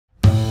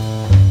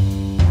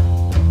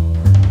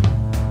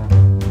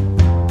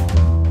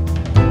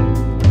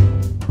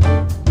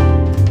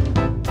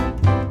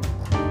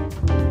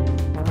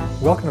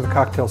Welcome to the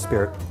Cocktail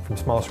Spirit from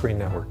Small Screen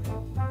Network.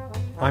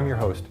 I'm your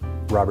host,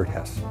 Robert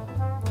Hess.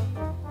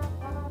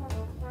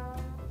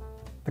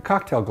 The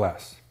cocktail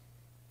glass.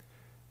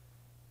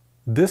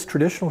 This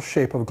traditional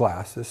shape of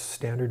glass, this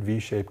standard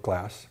V-shaped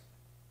glass,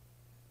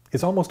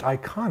 is almost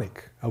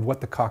iconic of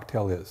what the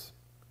cocktail is.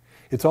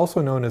 It's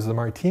also known as the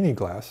martini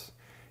glass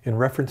in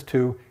reference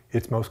to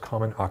its most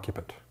common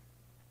occupant.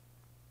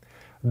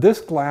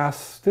 This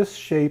glass, this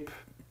shape,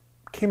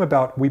 came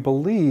about, we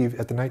believe,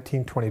 at the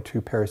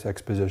 1922 Paris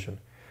Exposition.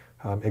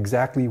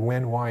 Exactly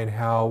when, why, and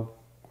how,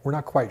 we're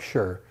not quite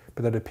sure,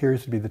 but that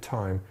appears to be the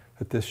time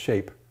that this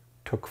shape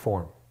took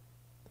form.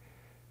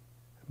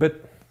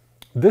 But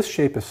this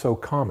shape is so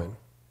common,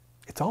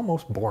 it's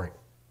almost boring.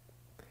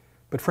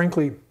 But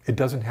frankly, it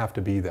doesn't have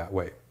to be that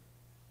way.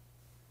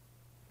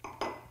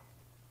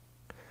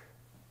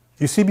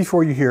 You see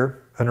before you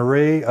here an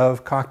array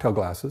of cocktail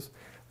glasses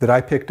that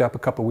I picked up a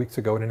couple weeks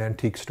ago at an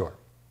antique store.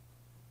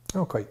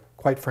 Oh,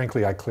 quite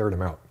frankly, I cleared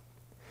them out.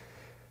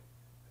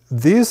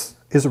 This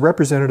is a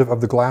representative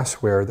of the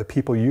glassware that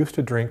people used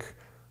to drink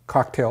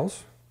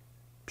cocktails,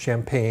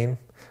 champagne,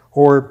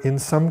 or in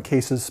some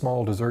cases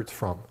small desserts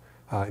from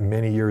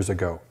many years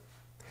ago.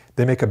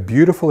 They make a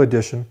beautiful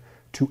addition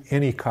to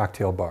any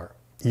cocktail bar,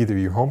 either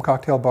your home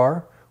cocktail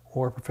bar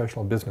or a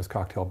professional business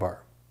cocktail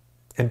bar.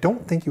 And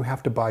don't think you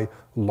have to buy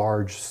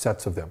large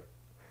sets of them.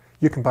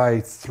 You can buy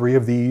 3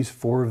 of these,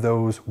 4 of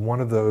those, 1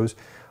 of those.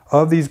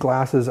 Of these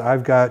glasses,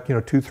 I've got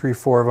 2, 3,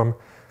 4 of them,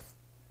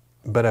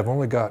 but I've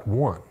only got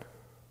 1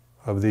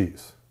 of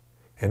these.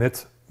 And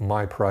it's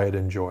my pride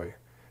and joy.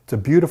 It's a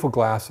beautiful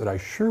glass that I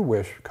sure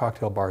wish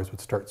cocktail bars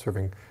would start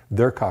serving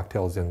their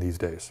cocktails in these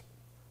days.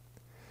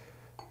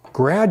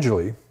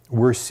 Gradually,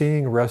 we're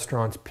seeing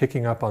restaurants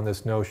picking up on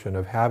this notion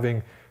of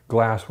having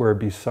glassware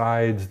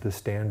besides the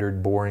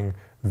standard boring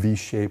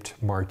V-shaped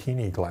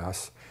martini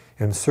glass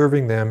and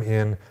serving them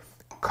in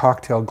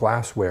cocktail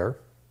glassware,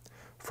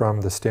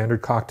 from the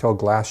standard cocktail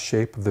glass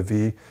shape of the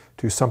V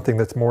to something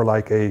that's more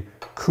like a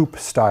coupe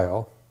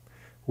style,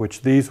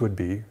 which these would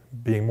be,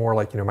 being more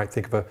like, you might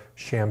think of a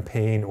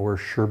champagne or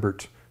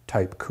sherbet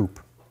type coupe.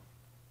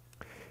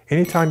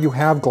 Anytime you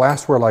have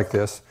glassware like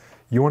this,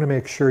 you want to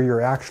make sure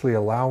you're actually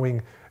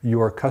allowing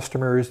your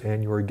customers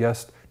and your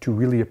guests to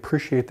really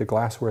appreciate the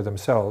glassware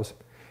themselves.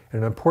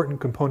 And an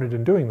important component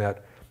in doing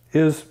that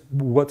is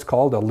what's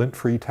called a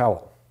lint-free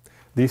towel.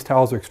 These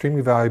towels are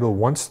extremely valuable.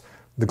 Once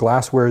the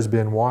glassware has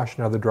been washed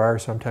out of the dryer,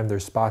 sometimes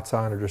there's spots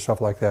on it or stuff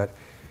like that.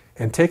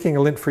 And taking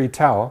a lint-free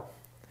towel,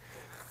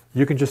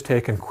 you can just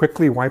take and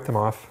quickly wipe them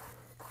off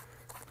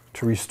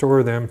to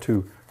restore them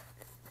to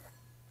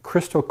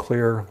crystal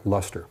clear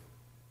luster.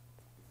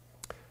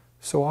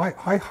 So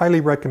I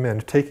highly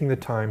recommend taking the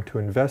time to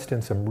invest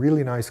in some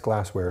really nice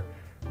glassware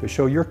to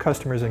show your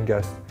customers and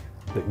guests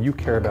that you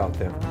care about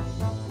them.